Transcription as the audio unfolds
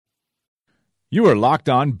You are Locked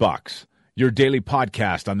On Bucks, your daily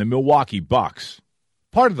podcast on the Milwaukee Bucks.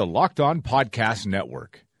 Part of the Locked On Podcast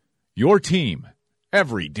Network. Your team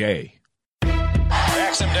every day.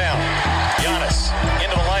 Backs him down. Giannis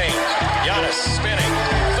into the lane. Giannis spinning.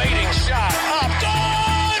 Fading shot. Up.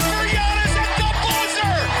 Good for Giannis at the buzzer.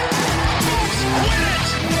 Bucks win it.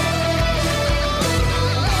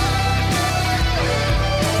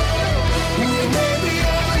 We may be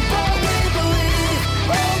young, but we believe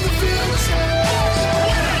on the future.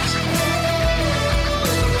 Bucks win it.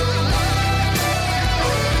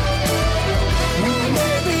 We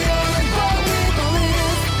may be young, but we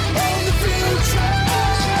believe on the future.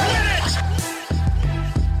 Bucks win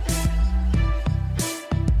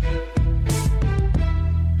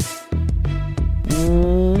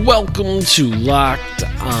it. Welcome to Locked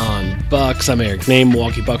On Bucks. I'm Eric Name,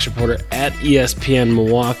 Milwaukee Bucks reporter at ESPN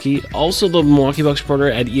Milwaukee. Also the Milwaukee Bucks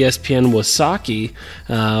reporter at ESPN Wasaki,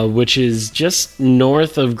 which is just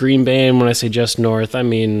north of Green Bay. And when I say just north, I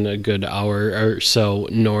mean a good hour or so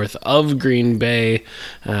north of Green Bay.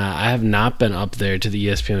 I have not been up there to the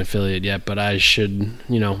ESPN affiliate yet, but I should,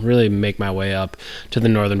 really make my way up to the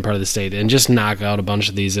northern part of the state and just knock out a bunch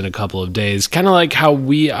of these in a couple of days. Kind of like how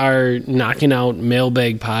we are knocking out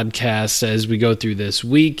mailbag podcasts as we go through this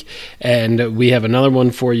week, and we have another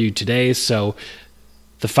one for you today. So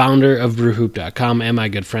the founder of brewhoop.com and my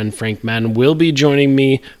good friend Frank Madden will be joining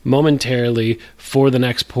me momentarily for the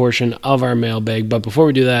next portion of our mailbag. But before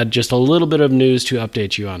we do that, just a little bit of news to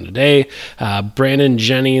update you on today. Brandon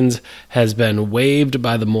Jennings has been waived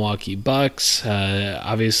by the Milwaukee Bucks.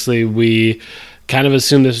 Obviously, we kind of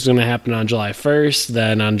assumed this was going to happen on July 1st.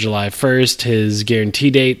 Then on July 1st, his guarantee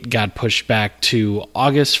date got pushed back to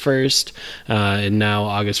August 1st. And now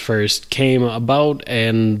August 1st came about,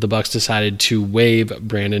 and the Bucks decided to waive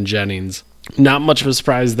Brandon Jennings. Not much of a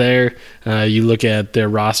surprise there. You look at their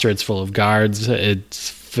roster, it's full of guards. It's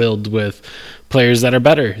filled with players that are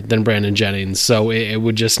better than Brandon Jennings. So it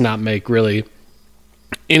would just not make really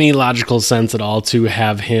any logical sense at all to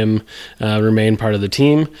have him remain part of the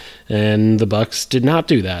team, and the Bucks did not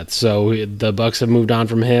do that. So the Bucks have moved on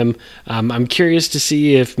from him. I'm curious to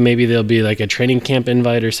see if maybe there'll be like a training camp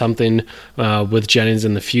invite or something with Jennings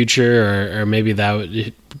in the future, or maybe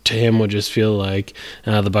that to him would just feel like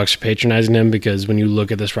the Bucks are patronizing him, because when you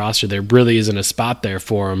look at this roster, there really isn't a spot there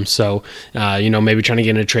for him. So maybe trying to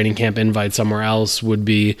get a training camp invite somewhere else would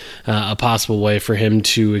be a possible way for him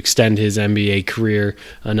to extend his NBA career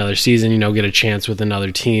another season, get a chance with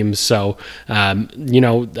another team. So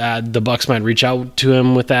the Bucks might reach out to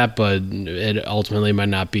him with that, but it ultimately might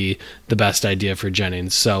not be the best idea for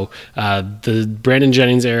Jennings. So the Brandon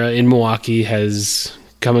Jennings era in Milwaukee has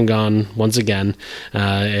come and gone once again,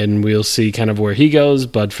 and we'll see kind of where he goes.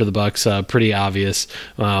 But for the Bucks, pretty obvious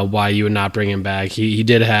why you would not bring him back. He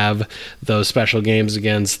did have those special games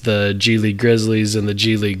against the G League Grizzlies and the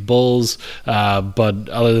G League Bulls, but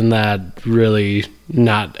other than that, really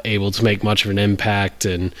not able to make much of an impact.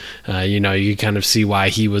 And you kind of see why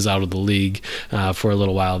he was out of the league for a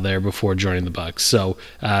little while there before joining the Bucks. So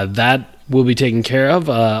that will be taken care of.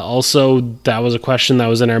 Also, that was a question that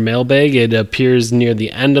was in our mailbag. It appears near the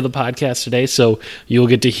end of the podcast today, so you'll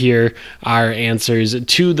get to hear our answers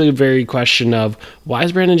to the very question of why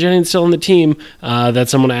is Brandon Jennings still on the team that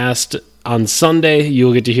someone asked on Sunday.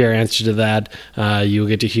 You'll get to hear our answer to that. You'll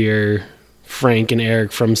get to hear Frank and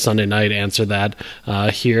Eric from Sunday night answer that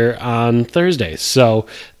here on Thursday. So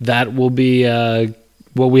that will be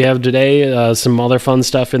what we have today. Some other fun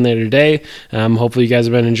stuff in there today. Hopefully you guys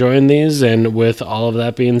have been enjoying these. And with all of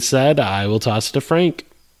that being said, I will toss it to Frank.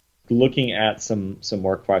 Looking at some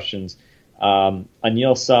more questions,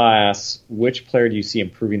 Anil Saw asks, which player do you see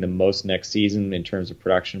improving the most next season in terms of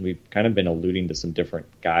production? We've kind of been alluding to some different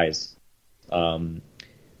guys.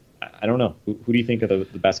 I don't know. Who do you think are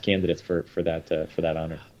the best candidates for that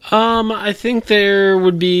honor? I think there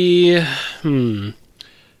would be.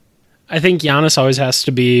 I think Giannis always has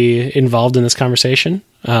to be involved in this conversation,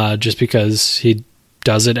 just because he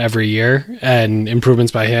does it every year, and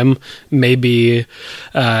improvements by him may be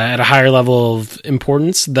at a higher level of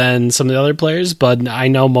importance than some of the other players. But I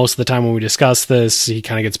know most of the time when we discuss this, he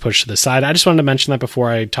kind of gets pushed to the side. I just wanted to mention that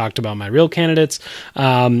before I talked about my real candidates.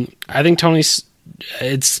 I think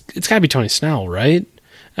it's got to be Tony Snell, right?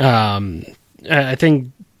 I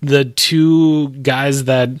think the two guys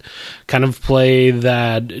that kind of play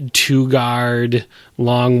that two guard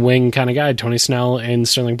long wing kind of guy, Tony Snell and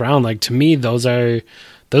Sterling Brown, like to me, those are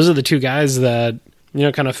the two guys that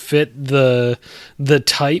kind of fit the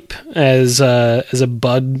type as a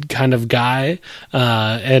Bud kind of guy,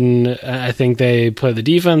 and I think they play the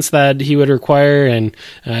defense that he would require, and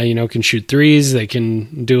can shoot threes. They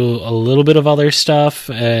can do a little bit of other stuff,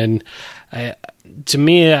 and to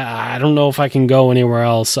me, I don't know if I can go anywhere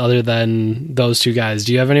else other than those two guys.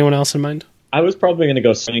 Do you have anyone else in mind? I was probably going to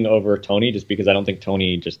go swing over Tony just because I don't think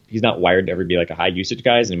Tony he's not wired to ever be like a high usage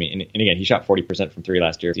guy. And again, he shot 40% from three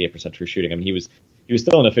last year, 58% true shooting. I mean, he was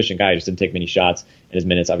still an efficient guy, just didn't take many shots, and his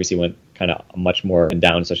minutes obviously went kind of much more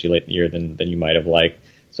down, especially late in the year than you might have liked.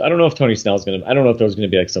 So I don't know if Tony Snell's I don't know if there's going to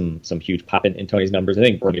be like some huge pop in Tony's numbers. I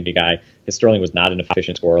think we're going to be a guy, because Sterling was not an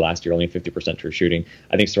efficient scorer last year, only 50% true shooting.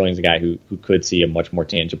 I think Sterling's a guy who could see a much more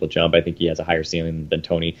tangible jump. I think he has a higher ceiling than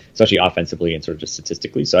Tony, especially offensively and sort of just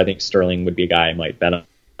statistically. So I think Sterling would be a guy I might bet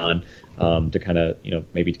on to kind of,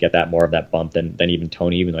 maybe to get that more of that bump than even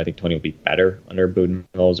Tony, even though I think Tony will be better under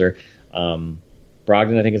Budenholzer.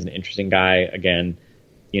 Brogdon, I think, is an interesting guy. Again,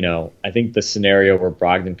 I think the scenario where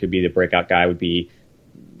Brogdon could be the breakout guy would be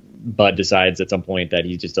Bud decides at some point that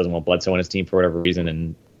he just doesn't want Bledsoe on his team for whatever reason,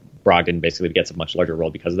 and Brogdon basically gets a much larger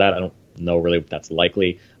role because of that. I don't know really if that's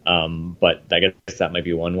likely, but I guess that might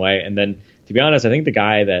be one way. And then, to be honest, I think the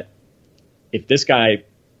guy that, if this guy,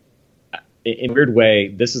 in a weird way,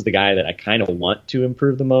 this is the guy that I kind of want to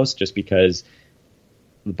improve the most, just because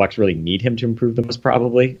the Bucks really need him to improve the most,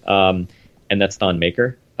 probably, and that's Thon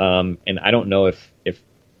Maker. And I don't know if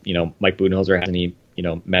Mike Budenholzer has any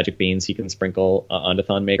magic beans he can sprinkle onto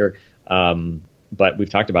Thon Maker. But we've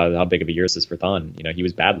talked about how big of a year this is for Thon. He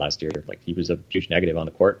was bad last year. Like, he was a huge negative on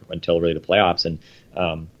the court until really the playoffs. And,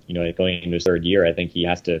 going into his third year, I think he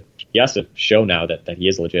has to show now that he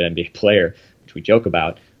is a legit NBA player, which we joke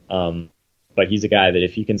about. But he's a guy that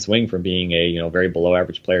if he can swing from being a, very below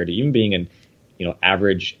average player to even being an,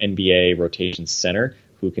 average NBA rotation center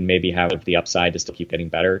who can maybe have the upside to still keep getting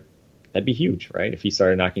better, that'd be huge, right? If he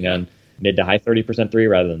started knocking down mid to high 30% three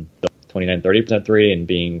rather than 29-30% three, and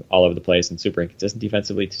being all over the place and super inconsistent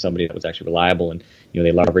defensively to somebody that was actually reliable and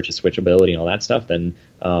they leverage his switchability and all that stuff, then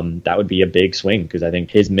that would be a big swing, because I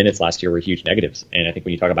think his minutes last year were huge negatives. And I think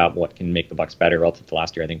when you talk about what can make the Bucks better relative to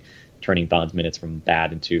last year, I think turning Thon's minutes from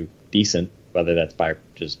bad into decent, whether that's by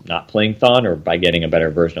just not playing Thon or by getting a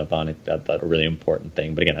better version of Thon, that's a really important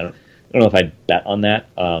thing. But again, I don't know if I'd bet on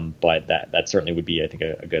that, but that certainly would be, I think,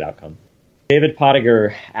 a good outcome. David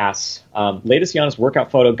Pottinger asks, latest Giannis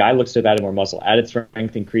workout photo, guy looks to have added more muscle, added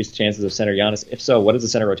strength, increased chances of center Giannis. If so, what does the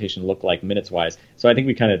center rotation look like minutes-wise? So I think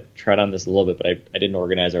we kind of tread on this a little bit, but I didn't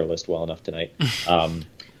organize our list well enough tonight.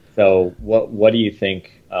 So what do you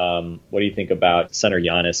think? What do you think about center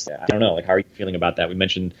Giannis? I don't know. Like, how are you feeling about that? We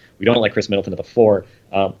mentioned we don't like Chris Middleton at the 4.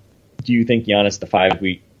 Do you think Giannis the 5?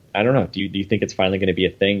 I don't know. Do you think it's finally going to be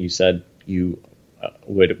a thing? You said you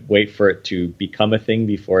would wait for it to become a thing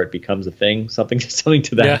before it becomes a thing, something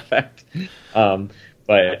to that effect.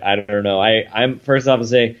 But I don't know. I'm first off to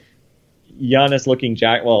say Giannis looking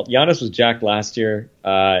jacked. Well, Giannis was jacked last year,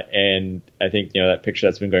 and I think that picture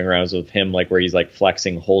that's been going around is with him, like, where he's like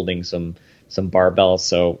flexing, holding some barbells.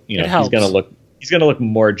 So he's gonna look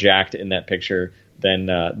more jacked in that picture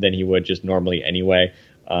than he would just normally anyway.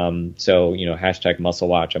 So hashtag muscle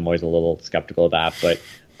watch. I'm always a little skeptical of that, but.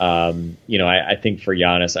 I think for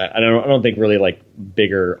Giannis, I don't think really like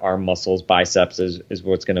bigger arm muscles, biceps is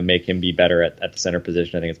what's going to make him be better at the center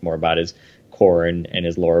position. I think it's more about his core and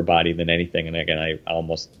his lower body than anything. And again, I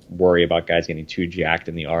almost worry about guys getting too jacked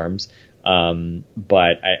in the arms. But I'm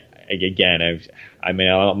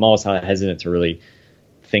always hesitant to really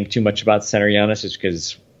think too much about center Giannis, just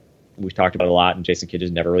because we've talked about it a lot, and Jason Kidd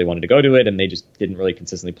just never really wanted to go to it, and they just didn't really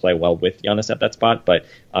consistently play well with Giannis at that spot. But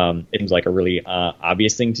it seems like a really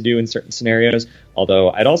obvious thing to do in certain scenarios.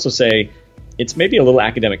 Although I'd also say it's maybe a little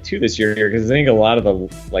academic too this year, because I think a lot of the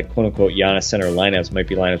like quote unquote Giannis center lineups might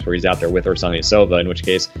be lineups where he's out there with Ersan Ilyasova, in which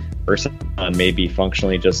case Ersan may be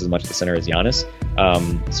functionally just as much the center as Giannis.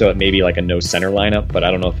 So it may be like a no center lineup, but I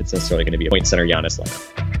don't know if it's necessarily going to be a point center Giannis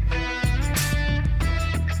lineup.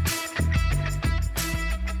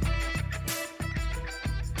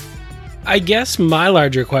 I guess my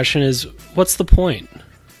larger question is, what's the point?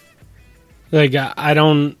 Like,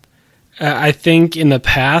 I think in the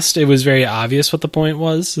past it was very obvious what the point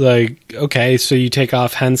was. Like, okay, so you take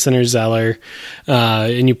off Henson or Zeller,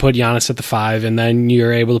 and you put Giannis at the 5, and then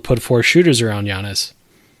you're able to put 4 shooters around Giannis.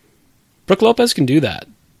 Brook Lopez can do that.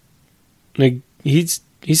 Like, he's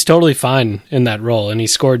totally fine in that role, and he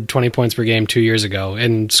scored 20 points per game 2 years ago,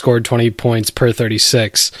 and scored 20 points per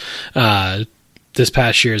 36 this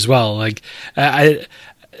past year as well. Like,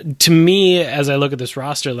 to me, as I look at this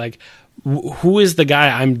roster, like, who is the guy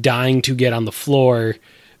I'm dying to get on the floor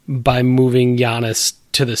by moving Giannis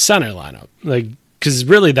to the center lineup. Like, because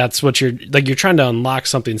really that's what you're trying to unlock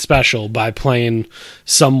something special by playing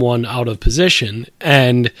someone out of position.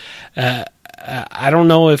 And I don't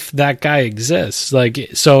know if that guy exists.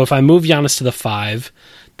 Like, so if I move Giannis to the 5,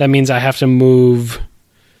 that means I have to move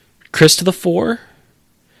Chris to the 4.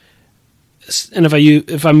 And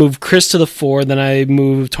if I move Chris to the 4, then I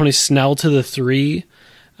move Tony Snell to the 3.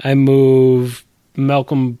 I move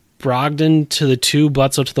Malcolm Brogdon to the 2,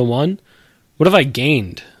 Bledsoe to the 1. What have I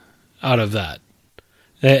gained out of that?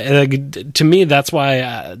 To me, that's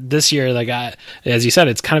why this year, as you said,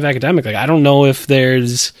 it's kind of academic. Like, I don't know if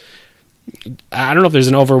there's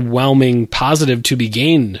an overwhelming positive to be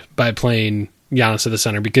gained by playing Giannis at the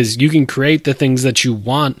center, because you can create the things that you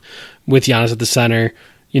want with Giannis at the center,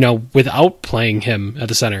 without playing him at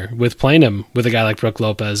the center, with playing him with a guy like Brook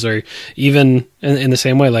Lopez, or even in the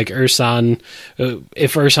same way, like Ersan.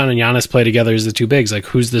 If Ersan and Giannis play together as the two bigs, like,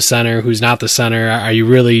 who's the center, who's not the center? Are you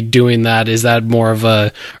really doing that? Is that more of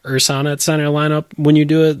a Ersan at center lineup when you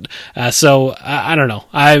do it? So I don't know.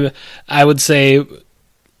 I would say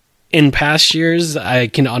in past years, I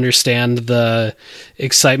can understand the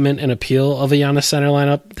excitement and appeal of a Giannis center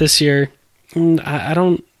lineup. This year, I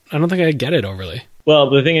don't think I get it overly.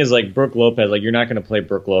 Well, the thing is, like, Brook Lopez, like, you're not going to play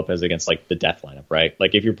Brook Lopez against, like, the death lineup, right?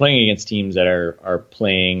 Like, if you're playing against teams that are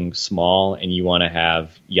playing small and you want to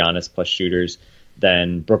have Giannis plus shooters,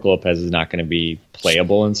 then Brook Lopez is not going to be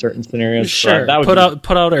playable in certain scenarios. Sure, so put out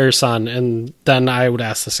Ersan, and then I would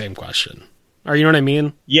ask the same question. Or, you know what I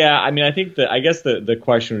mean? Yeah, I mean, I guess the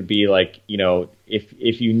question would be, like,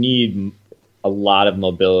 if you need a lot of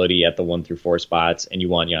mobility at the 1 through 4 spots and you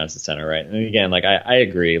want Giannis at center, right? And again, like, I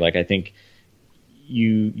agree. Like, I think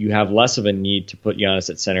you have less of a need to put Giannis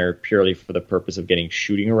at center purely for the purpose of getting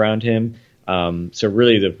shooting around him. So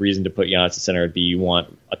really the reason to put Giannis at center would be you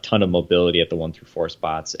want a ton of mobility at the 1 through 4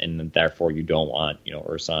 spots, and therefore you don't want,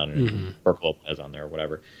 Ersan and Brook Lopez on there or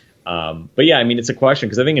whatever. But yeah, I mean, it's a question,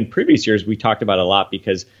 because I think in previous years we talked about it a lot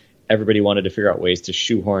because everybody wanted to figure out ways to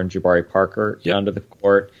shoehorn Jabari Parker onto the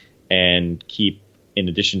court and keep, in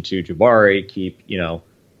addition to Jabari, keep,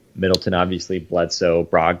 Middleton, obviously, Bledsoe,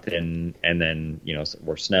 Brogdon, and then,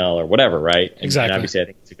 or Snell or whatever, right? Exactly. And obviously, I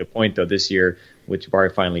think it's a good point, though, this year, with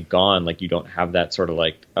Jabari finally gone, like, you don't have that sort of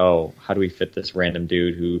like, oh, how do we fit this random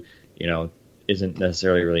dude who, isn't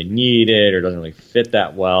necessarily really needed or doesn't really fit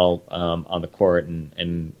that well on the court,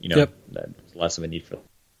 and there's less of a need for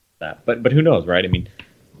that. But who knows, right? I mean,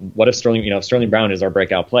 what if Sterling Brown is our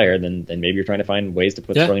breakout player? Then maybe you're trying to find ways to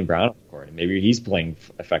put Sterling Brown on the court, and maybe he's playing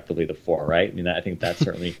effectively the 4, right? I mean, I think that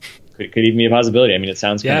certainly could even be a possibility. I mean, it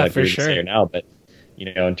sounds kind of like weird to say now, but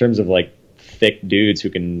in terms of like thick dudes who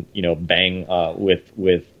can bang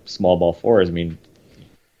with small ball 4s, I mean,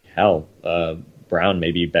 hell, Brown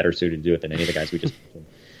may be better suited to do it than any of the guys we just mentioned.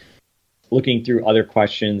 Looking through other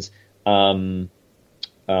questions, so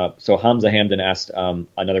Hamza Hamdan asked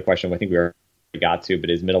another question. I think we already got to, but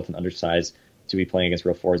is Middleton undersized to be playing against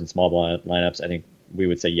real 4s and small ball lineups? I think we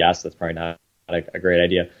would say yes. That's probably not a great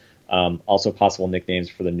idea. Also, possible nicknames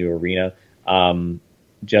for the new arena.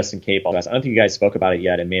 Justin Cape also asked, I don't think you guys spoke about it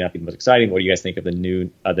yet. It may not be the most exciting. What do you guys think of the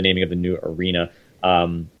naming of the new arena?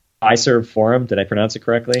 Fiserv Forum. Did I pronounce it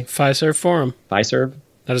correctly? Fiserv Forum. Fiserv?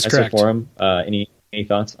 That is Fiserv correct. Forum. Any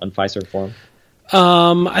thoughts on Fiserv Forum?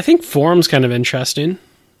 I think Forum's kind of interesting.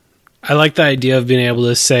 I like the idea of being able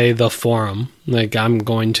to say the Forum. Like, I'm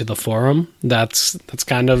going to the Forum. That's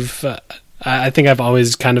kind of... I think I've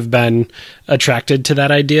always kind of been attracted to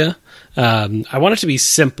that idea. I want it to be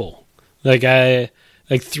simple. Like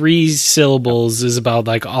 3 syllables is about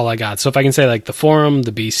like all I got. So if I can say like the Forum,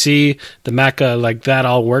 the BC, the Mecca, like that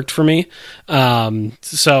all worked for me.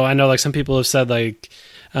 So I know like some people have said like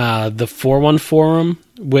the 4-1 Forum,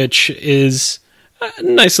 which is a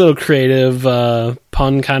nice little creative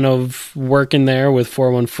pun kind of work in there with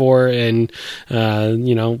 414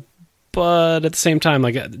 and but at the same time,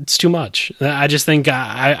 like, it's too much. I just think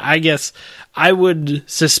I guess I would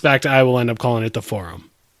suspect I will end up calling it the Forum.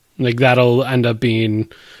 Like, that'll end up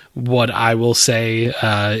being what I will say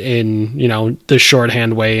in the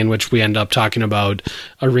shorthand way in which we end up talking about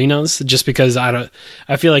arenas. Just because I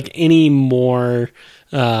feel like any more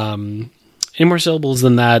syllables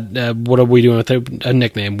than that, what are we doing with a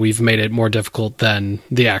nickname? We've made it more difficult than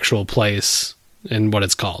the actual place and what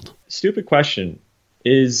it's called. Stupid question.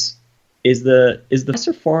 Is the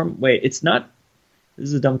Fiserv Forum? Wait, it's not. This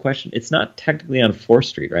is a dumb question. It's not technically on 4th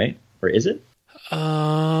Street, right? Or is it?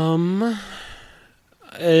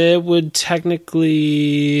 It would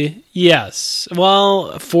technically, yes.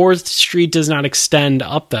 Well, 4th Street does not extend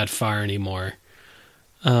up that far anymore.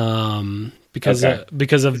 because Okay.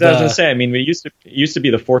 because of I was gonna the say, I mean, it used to be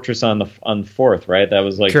the fortress on fourth, right? That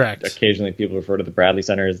was like Correct. occasionally people refer to the Bradley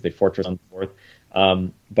Center as the fortress on fourth.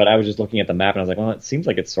 But I was just looking at the map and I was like, well, it seems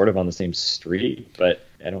like it's sort of on the same street, but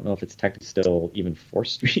I don't know if it's technically still even 4th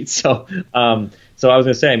Street. So I was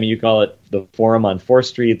gonna say, I mean, you call it the Forum on 4th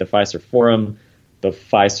Street, the Fiserv Forum, the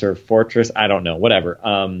Fiserv Fortress. I don't know, whatever.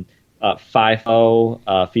 FIFO,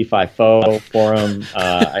 FIFO Forum.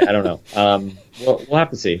 I don't know. We'll have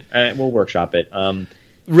to see. We'll workshop it.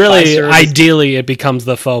 really Fiserv- ideally it becomes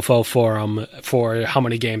the FOFO Forum for how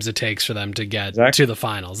many games it takes for them to get Exactly. to the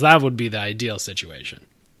finals. That would be the ideal situation.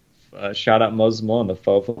 Shout out Moses Malone, the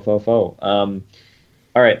fo.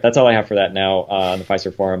 All right, that's all I have for that now on the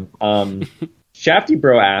Fiserv Forum. Shafty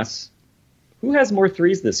Bro asks, who has more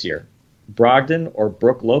threes this year, Brogdon or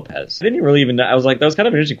Brook Lopez? I didn't really even know. I was like, that was kind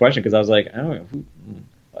of an interesting question because I was like, I don't know.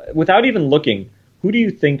 Without even looking, who do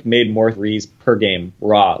you think made more threes per game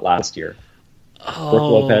raw last year? Brook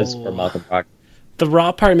Lopez or Malcolm Brogdon? The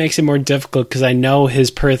raw part makes it more difficult because I know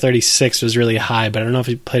his per 36 was really high, but I don't know if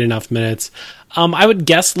he played enough minutes. I would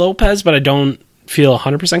guess Lopez, but I don't feel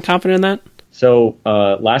 100% confident in that. So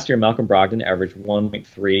last year, Malcolm Brogdon averaged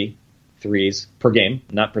 1.3 threes per game,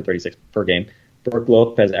 not per 36, per game. Brook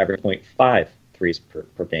Lopez averaged 0.5 threes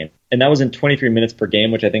per game. And that was in 23 minutes per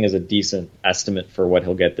game, which I think is a decent estimate for what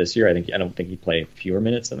he'll get this year. I don't think he'd play fewer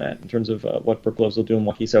minutes than that in terms of what Brook Lopez will do in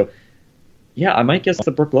Milwaukee. So, yeah, I might guess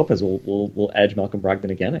that Brook Lopez will edge Malcolm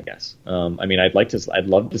Brogdon again, I guess. I mean, I'd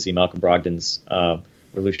love to see Malcolm Brogdon's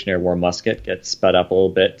Revolutionary War musket get sped up a little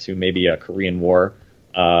bit to maybe a Korean War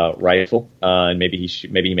rifle, and maybe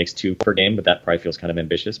he makes 2 per game, but that probably feels kind of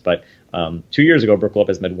ambitious. But 2 years ago, Brook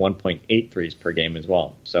Lopez made 1.8 threes per game as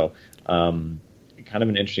well. So kind of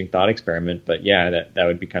an interesting thought experiment. But yeah, that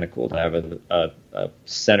would be kind of cool to have a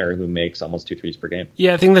center who makes almost 2 threes per game.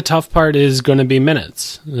 Yeah, I think the tough part is going to be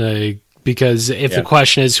minutes. Because if the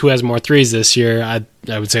question is who has more threes this year,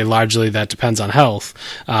 I would say largely that depends on health.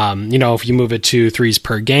 If you move it to threes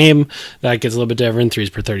per game, that gets a little bit different.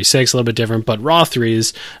 Threes per 36, a little bit different. But raw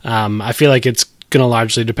threes, I feel like it's going to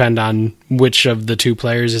largely depend on which of the 2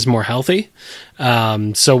 players is more healthy.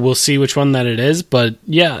 So we'll see which one that it is. But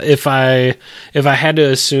yeah, if I had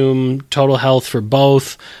to assume total health for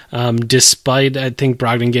both, despite I think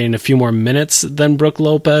Brogdon getting a few more minutes than Brook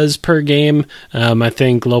Lopez per game, I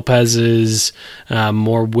think Lopez's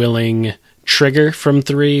more willing trigger from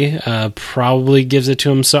 3 probably gives it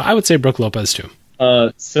to him. So I would say Brook Lopez too.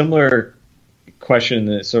 Similar question in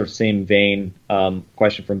the sort of same vein,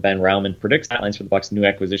 question from Ben Rauman. Predicts stat for the Bucks' new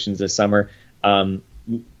acquisitions this summer.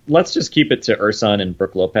 Let's just keep it to Ersan and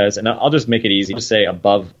Brook Lopez, and I'll just make it easy. Just say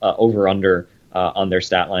above, over, under on their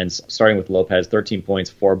stat lines, starting with Lopez, 13 points,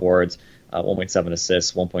 4 boards, 1.7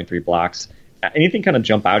 assists, 1.3 blocks. Anything kind of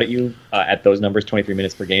jump out at you at those numbers, 23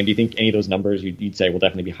 minutes per game? Do you think any of those numbers you'd say will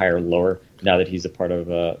definitely be higher or lower now that he's a part of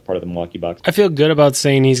the Milwaukee Bucks? I feel good about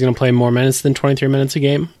saying he's going to play more minutes than 23 minutes a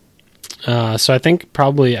game. So I think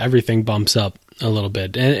probably everything bumps up a little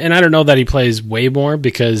bit. And I don't know that he plays way more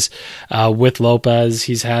because with Lopez,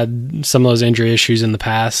 he's had some of those injury issues in the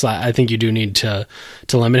past. I think you do need to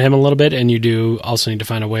limit him a little bit, and you do also need to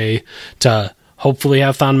find a way to hopefully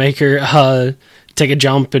have Thon Maker take a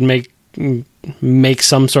jump and make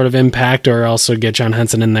some sort of impact, or also get John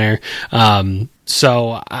Henson in there.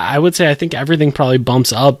 So I would say I think everything probably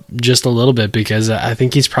bumps up just a little bit because I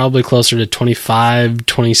think he's probably closer to 25,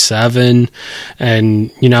 27.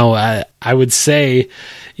 And, I would say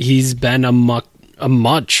he's been a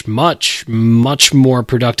much more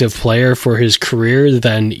productive player for his career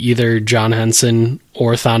than either John Henson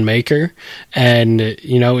or Thon Maker. And,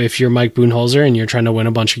 if you're Mike Budenholzer and you're trying to win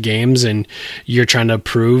a bunch of games and you're trying to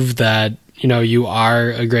prove that, you are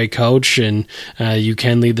a great coach and you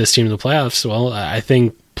can lead this team to the playoffs, well, I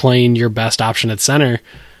think playing your best option at center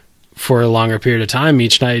for a longer period of time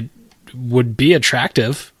each night would be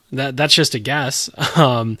attractive. That's just a guess.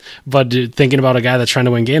 But thinking about a guy that's trying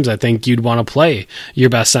to win games, I think you'd want to play your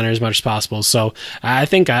best center as much as possible. So I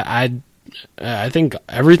think I think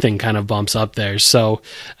everything kind of bumps up there. So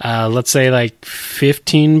let's say like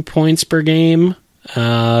 15 points per game,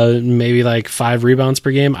 maybe like 5 rebounds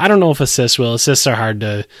per game. I don't know if assists will. Assists are hard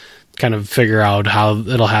to kind of figure out how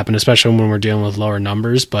it'll happen, especially when we're dealing with lower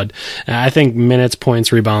numbers. But I think minutes,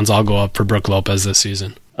 points, rebounds all go up for Brook Lopez this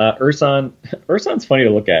season. Ersan's funny to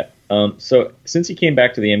look at. So since he came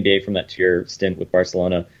back to the NBA from that 2-year stint with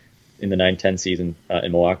Barcelona in the 9-10 season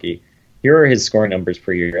in Milwaukee, here are his scoring numbers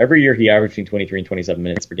per year. Every year he averaged between 23 and 27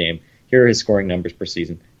 minutes per game. Here are his scoring numbers per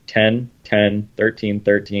season. 10, 10, 13,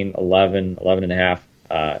 13, 11, 11 and a half,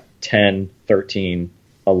 10, 13,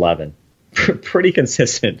 11. Pretty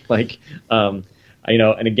consistent.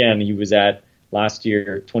 And again, he was at last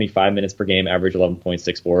year 25 minutes per game, average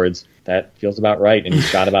 11.6 boards. That feels about right, and he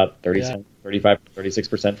shot about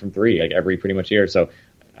 36% from three, like every pretty much year. So,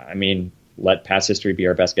 I mean, let past history be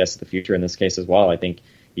our best guess of the future in this case as well. I think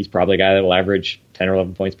he's probably a guy that will average 10 or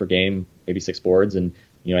 11 points per game, maybe 6 boards, and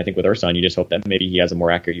I think with Ersan, you just hope that maybe he has a more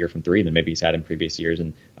accurate year from three than maybe he's had in previous years.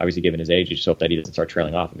 And obviously, given his age, you just hope that he doesn't start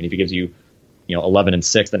trailing off. I mean, if he gives you, 11 and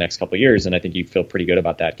 6 the next couple of years, and I think you feel pretty good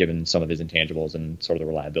about that given some of his intangibles and sort of the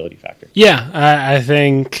reliability factor. Yeah, I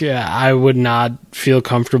think I would not feel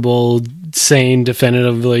comfortable saying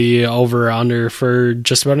definitively over or under for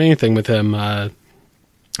just about anything with him.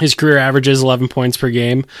 His career average is 11 points per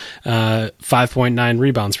game, 5.9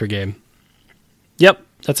 rebounds per game. Yep,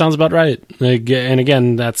 that sounds about right. And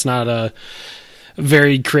again, that's not a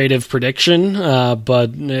very creative prediction,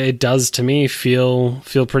 but it does to me feel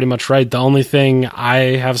pretty much right. The only thing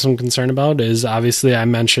I have some concern about is obviously I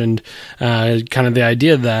mentioned kind of the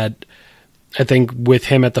idea that I think with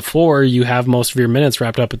him at the 4, you have most of your minutes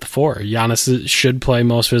wrapped up at the 4. Giannis should play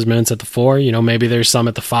most of his minutes at the 4. Maybe there's some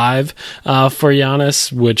at the 5 for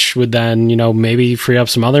Giannis, which would then, maybe free up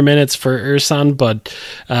some other minutes for Ersan. But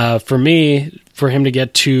for me, for him to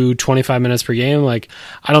get to 25 minutes per game, I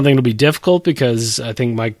don't think it'll be difficult because I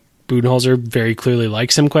think Mike Budenholzer very clearly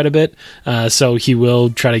likes him quite a bit. So he will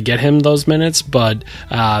try to get him those minutes, but,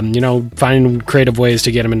 finding creative ways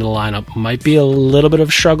to get him into the lineup might be a little bit of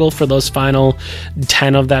a struggle for those final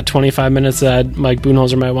 10 of that 25 minutes that Mike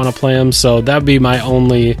Budenholzer might want to play him. So that would be my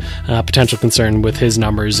only potential concern with his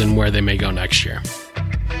numbers and where they may go next year.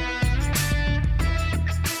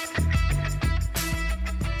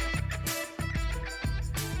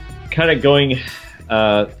 Kind of going,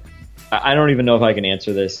 I don't even know if I can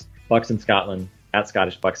answer this. Bucks in Scotland, at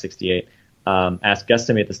Scottish Buck 68. Ask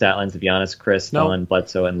guesstimate the stat lines of Giannis, Chris, Dunn,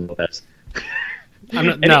 Bledsoe, and Lopez.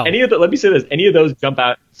 Any of the, let me say this. Any of those jump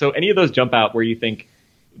out? So any of those jump out where you think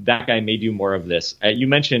that guy may do more of this? You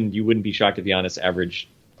mentioned you wouldn't be shocked if Giannis averaged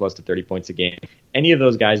close to 30 points a game. Any of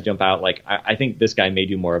those guys jump out? I think this guy may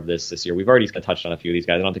do more of this year. We've already touched on a few of these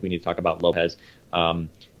guys. I don't think we need to talk about Lopez. I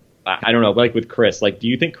don't know. With Chris, do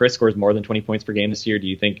you think Chris scores more than 20 points per game this year? Do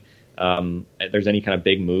you think there's any kind of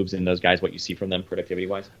big moves in those guys, what you see from them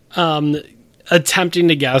productivity-wise? Attempting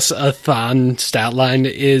to guess a Thon stat line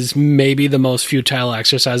is maybe the most futile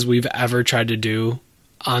exercise we've ever tried to do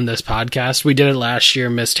on this podcast. We did it last year,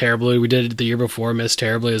 missed terribly. We did it the year before, missed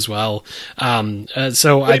terribly as well.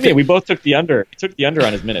 So I think we both took the under. We took the under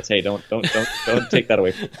on his minutes. Hey, don't take that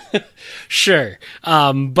away from me. Sure.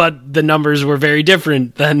 But the numbers were very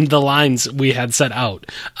different than the lines we had set out.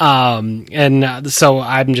 And so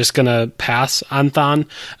I'm just going to pass on Thon.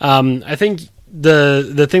 I think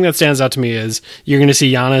the thing that stands out to me is you're going to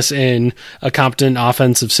see Giannis in a competent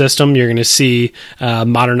offensive system. You're going to see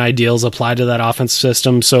modern ideals applied to that offensive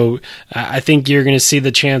system. So I think you're going to see the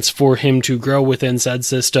chance for him to grow within said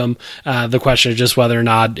system. The question is just whether or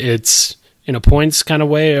not it's in a points kind of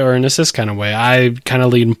way or an assist kind of way. I kind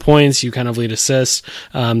of lead in points. You kind of lead assists.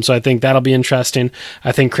 So I think that'll be interesting.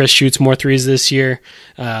 I think Chris shoots more threes this year.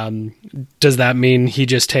 Does that mean he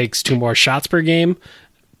just takes 2 more shots per game?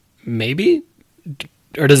 Maybe.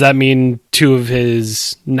 Or does that mean 2 of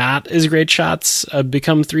his not as great shots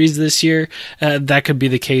become threes this year? That could be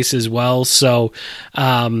the case as well. So,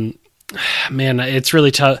 man, it's really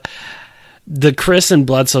tough. The Chris and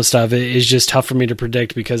Bledsoe stuff is just tough for me to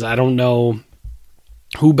predict because I don't know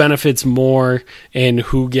who benefits more and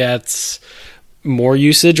who gets more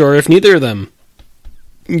usage, or if neither of them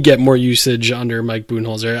get more usage under Mike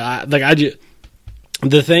Budenholzer.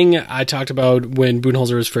 The thing I talked about when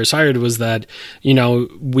Budenholzer was first hired was that,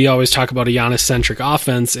 we always talk about a Giannis-centric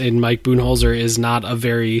offense, and Mike Budenholzer is not a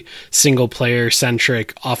very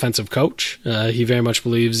single-player-centric offensive coach. He very much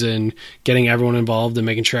believes in getting everyone involved and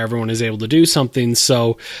making sure everyone is able to do something.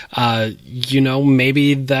 So,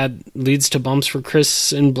 maybe that leads to bumps for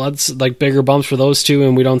Chris and Bledsoe, bigger bumps for those two,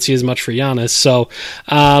 and we don't see as much for Giannis. So,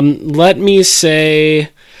 let me say,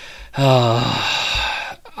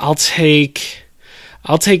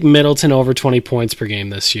 I'll take Middleton over 20 points per game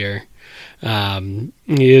this year. He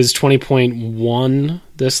is 20.1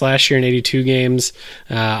 this last year in 82 games.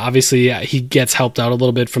 Obviously, he gets helped out a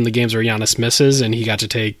little bit from the games where Giannis misses, and he got to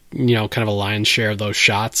take, kind of a lion's share of those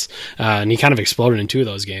shots. And he kind of exploded in 2 of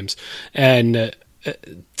those games. And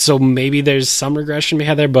so maybe there's some regression we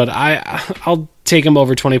had there, but I'll take him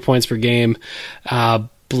over 20 points per game.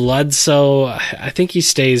 Bledsoe, I think he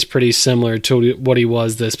stays pretty similar to what he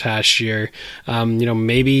was this past year.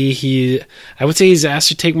 Maybe I would say he's asked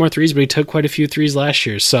to take more threes, but he took quite a few threes last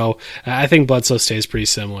year. So I think Bledsoe stays pretty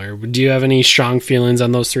similar. Do you have any strong feelings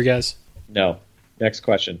on those 3 guys? No. Next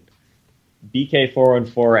question.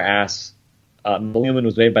 BK414 asks, Newman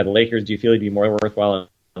was waived by the Lakers. Do you feel he'd be more worthwhile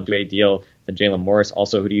on a deal than Jalen Morris?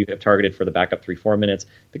 Also, who do you have targeted for the backup 3-4 minutes?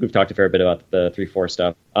 I think we've talked a fair bit about the 3-4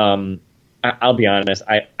 stuff. I'll be honest.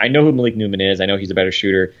 I know who Malik Newman is. I know he's a better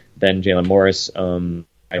shooter than Jalen Morris.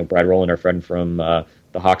 I know Brad Rowland, our friend from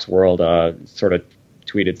the Hawks world, sort of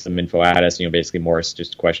tweeted some info at us. Basically Morris,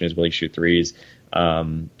 just the question is, will he shoot threes?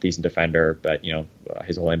 Decent defender, but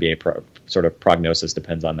his whole NBA sort of prognosis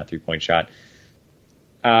depends on that 3-point shot.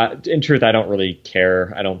 In truth, I don't really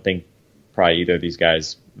care. I don't think probably either of these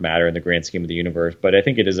guys matter in the grand scheme of the universe, but I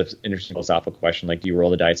think it is an interesting philosophical question. Like, do you roll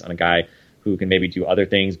the dice on a guy who can maybe do other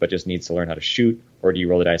things but just needs to learn how to shoot, or do you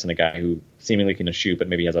roll the dice on a guy who seemingly can shoot but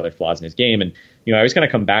maybe has other flaws in his game? And I always kind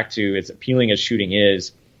of come back to, as appealing as shooting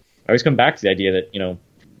is, I always come back to the idea that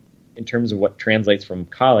in terms of what translates from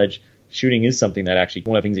college, shooting is something that actually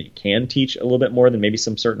one of the things that you can teach a little bit more than maybe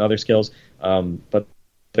some certain other skills. But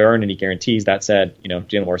there aren't any guarantees. That said,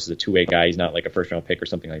 Jalen Morris is a two-way guy. He's not like a first-round pick or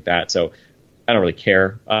something like that. So I don't really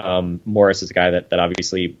care. Morris is a guy that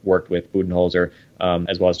obviously worked with Budenholzer,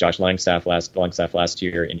 as well as Josh Langstaff last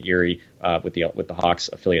year in Erie with the Hawks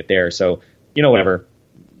affiliate there. So whatever,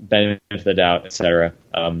 benefit of the doubt, etc.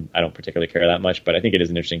 I don't particularly care that much, but I think it is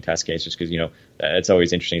an interesting test case just because it's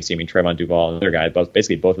always interesting to see. I mean, Trevon Duval, another guy,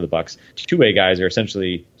 basically both of the Bucks two-way guys are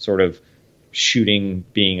essentially sort of shooting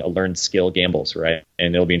being a learned skill gambles, right?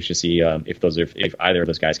 And it'll be interesting to see if either of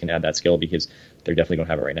those guys can add that skill, because they're definitely going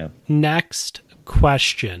to have it right now. Next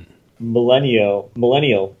question. Millennial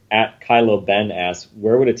at Kylo Ben asks,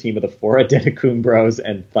 where would a team of the four Adetokounmbos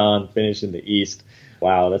and Thon finish in the East?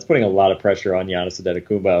 Wow, that's putting a lot of pressure on Giannis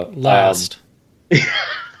Adetokounmpo. Last.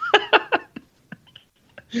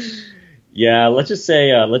 Yeah, let's just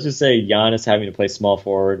say Giannis having to play small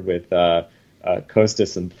forward with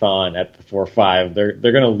Kostas and Thon at the 4-5. They're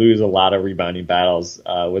going to lose a lot of rebounding battles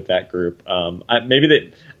with that group.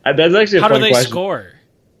 Maybe that's actually a fun question. How do they score?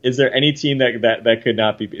 Is there any team that could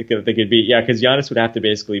not be that they could beat? Yeah, because Giannis would have to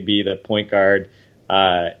basically be the point guard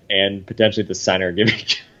and potentially the center, given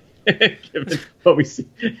what we see.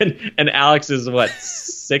 And Alex is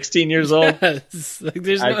 16 years old.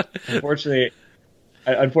 Unfortunately,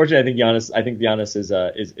 I think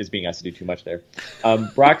Giannis is being asked to do too much there.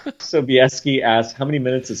 Brock Sobieski asks, how many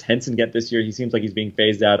minutes does Henson get this year? He seems like he's being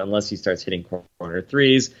phased out unless he starts hitting corner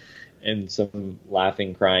threes. And some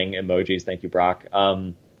laughing, crying emojis. Thank you, Brock.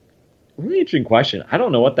 Really interesting question. I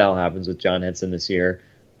don't know what the hell happens with John Henson this year.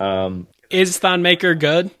 Is Thon Maker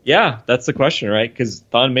good? Yeah, that's the question, right? Because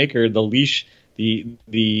Thon Maker, the leash,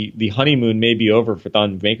 the honeymoon may be over for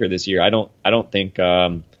Thon Maker this year. I don't think.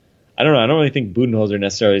 I don't really think Budenholzer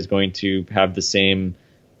necessarily is going to have the same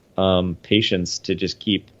patience to just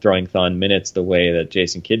keep throwing Thon minutes the way that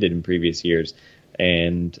Jason Kidd did in previous years.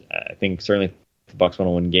 And I think certainly the Bucks want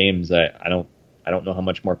to win games. I don't know how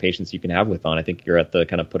much more patience you can have with Thon. I think you're at the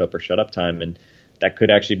kind of put up or shut up time, and that could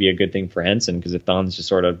actually be a good thing for Henson, because if Thon's just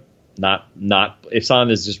sort of not if Thon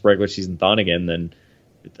is just regular season Thon again, then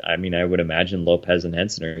I would imagine Lopez and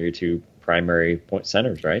Henson are your two primary point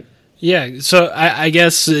centers, right? Yeah, so I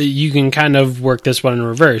guess you can kind of work this one in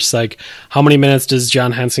reverse. Like, how many minutes does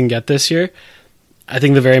John Henson get this year? I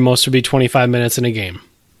think the very most would be 25 minutes in a game,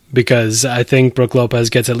 because I think Brook Lopez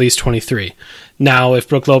gets at least 23. Now, if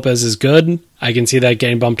Brook Lopez is good, I can see that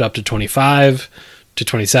getting bumped up to 25, to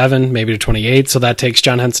 27, maybe to 28, so that takes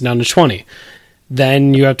John Henson down to 20.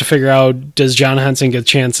 Then you have to figure out, does John Henson get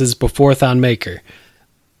chances before Thon Maker?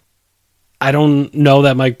 I don't know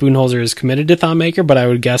that Mike Budenholzer is committed to Thon Maker, but I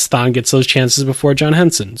would guess Thon gets those chances before John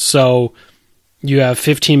Henson. So you have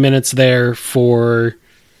 15 minutes there for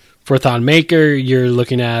Thon Maker. You're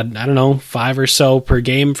looking at, 5 or so per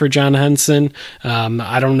game for John Henson.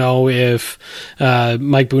 I don't know if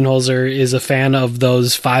Mike Budenholzer is a fan of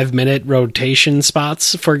those 5-minute rotation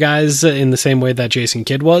spots for guys in the same way that Jason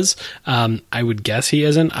Kidd was. I would guess he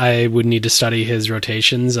isn't. I would need to study his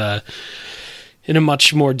rotations in a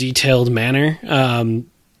much more detailed manner. And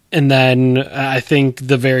then I think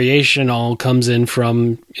the variation all comes in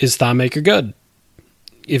from, is Thon Maker good?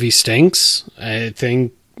 If he stinks, I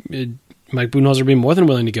think Mike Budenholzer would be more than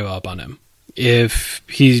willing to give up on him. If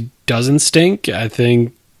he doesn't stink, I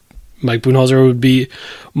think Mike Budenholzer would be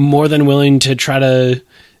more than willing to try to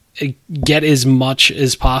get as much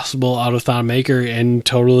as possible out of Thon Maker and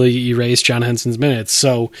totally erase John Henson's minutes.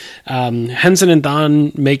 So Henson and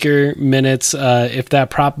Thon Maker minutes, if that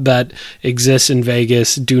prop bet exists in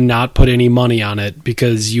Vegas, do not put any money on it,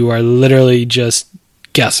 because you are literally just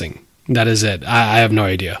guessing. That is it. I have no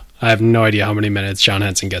idea. I have no idea how many minutes John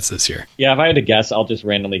Henson gets this year. Yeah, if I had to guess, I'll just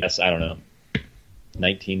randomly guess,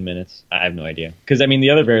 19 minutes. I have no idea. Because, the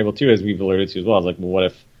other variable, too, as we've alluded to as well, is like, well, what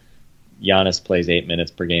if Giannis plays 8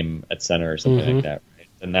 minutes per game at center or something like that, right?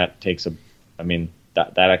 And that takes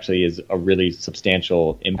that actually is a really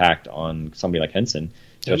substantial impact on somebody like Henson,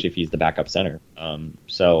 especially if he's the backup center.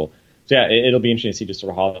 So yeah, it'll be interesting to see just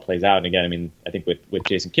sort of how that plays out. And again, I mean, I think with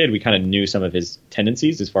Jason Kidd, we kind of knew some of his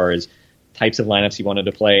tendencies as far as types of lineups he wanted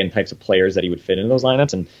to play and types of players that he would fit into those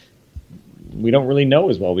lineups. And we don't really know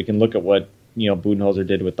as well. We can look at what, Budenholzer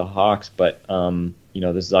did with the Hawks, but,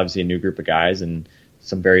 this is obviously a new group of guys and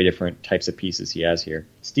some very different types of pieces he has here.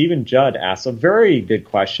 Stephen Judd asks a very good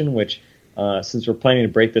question, which, since we're planning to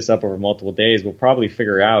break this up over multiple days, we'll probably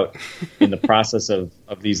figure out in the process of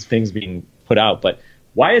these things being put out. But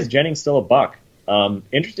why is Jennings still a Buck?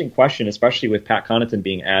 Interesting question, especially with Pat Connaughton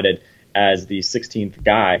being added as the 16th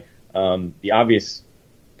guy. The obvious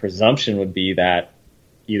presumption would be that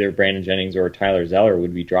either Brandon Jennings or Tyler Zeller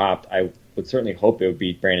would be dropped. I would certainly hope it would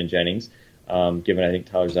be Brandon Jennings, given I think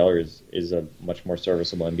Tyler Zeller is a much more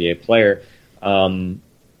serviceable NBA player.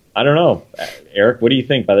 I don't know. Eric, what do you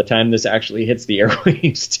think? By the time this actually hits the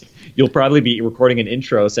airwaves, you'll probably be recording an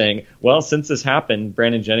intro saying, well, since this happened,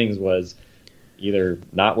 Brandon Jennings was either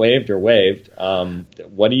not waived or waived.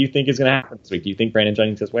 What do you think is going to happen this week? Do you think Brandon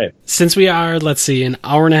Jennings is waived? Since we are, an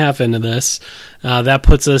hour and a half into this, that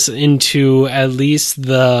puts us into at least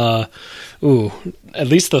the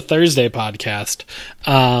Thursday podcast.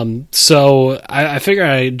 So I figure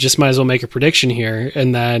I just might as well make a prediction here.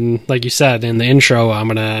 And then, like you said, in the intro, I'm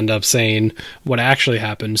going to end up saying what actually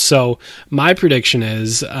happened. So my prediction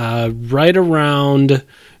is right around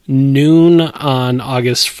noon on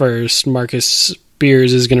August 1st, Marcus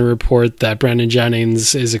Spears is going to report that Brandon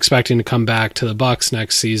Jennings is expecting to come back to the Bucks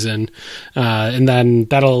next season. And then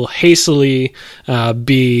that'll hastily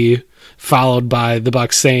be followed by the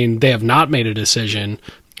Bucks saying they have not made a decision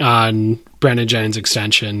on Brandon Jennings'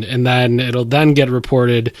 extension. And then it'll then get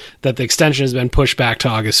reported that the extension has been pushed back to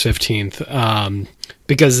August 15th.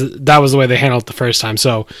 Because that was the way they handled it the first time.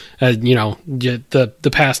 So, the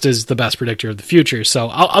past is the best predictor of the future. So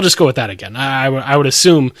I'll just go with that again. I would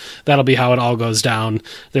assume that'll be how it all goes down.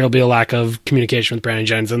 There'll be a lack of communication with Brandon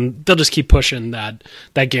Jennings, and they'll just keep pushing that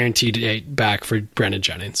guaranteed date back for Brandon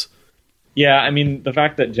Jennings. Yeah, I mean, the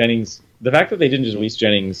fact that they didn't just release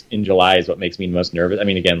Jennings in July is what makes me most nervous. I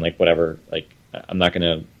mean, again, whatever. I'm not going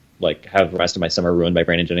to have the rest of my summer ruined by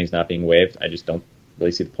Brandon Jennings not being waived. I just don't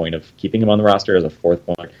really see the point of keeping him on the roster as a fourth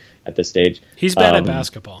point at this stage. He's bad at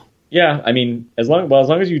basketball. Yeah, I mean, as long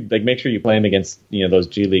as you make sure you play him against those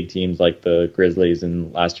G League teams like the Grizzlies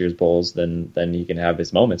and last year's Bulls, then he can have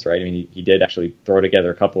his moments, right? I mean, he did actually throw together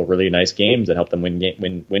a couple of really nice games that helped them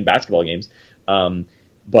win basketball games.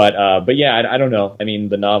 But yeah, I don't know. I mean,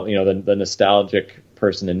 the nostalgic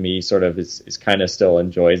person in me sort of is kind of still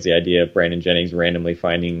enjoys the idea of Brandon Jennings randomly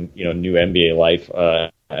finding new NBA life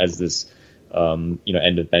as this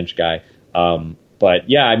end of bench guy. But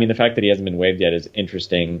yeah, I mean, the fact that he hasn't been waived yet is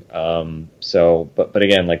interesting. But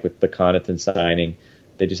again, with the Connaughton signing,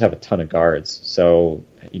 they just have a ton of guards. So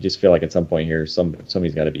you just feel like at some point here,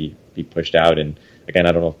 somebody's got to be pushed out. And again,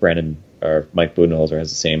 I don't know if Brandon or Mike Budenholzer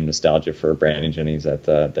has the same nostalgia for Brandon Jennings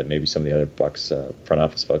that maybe some of the other Bucks front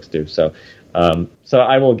office folks do. So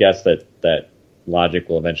I will guess that logic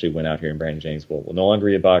will eventually win out here, and Brandon Jennings will no longer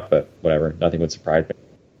be a Buck. But whatever, nothing would surprise me.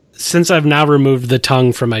 Since I've now removed the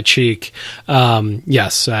tongue from my cheek,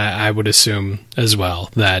 yes, I would assume as well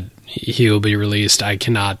that he will be released. I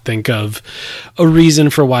cannot think of a reason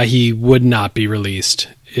for why he would not be released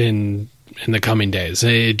in the coming days.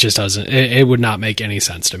 It just doesn't. It would not make any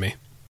sense to me.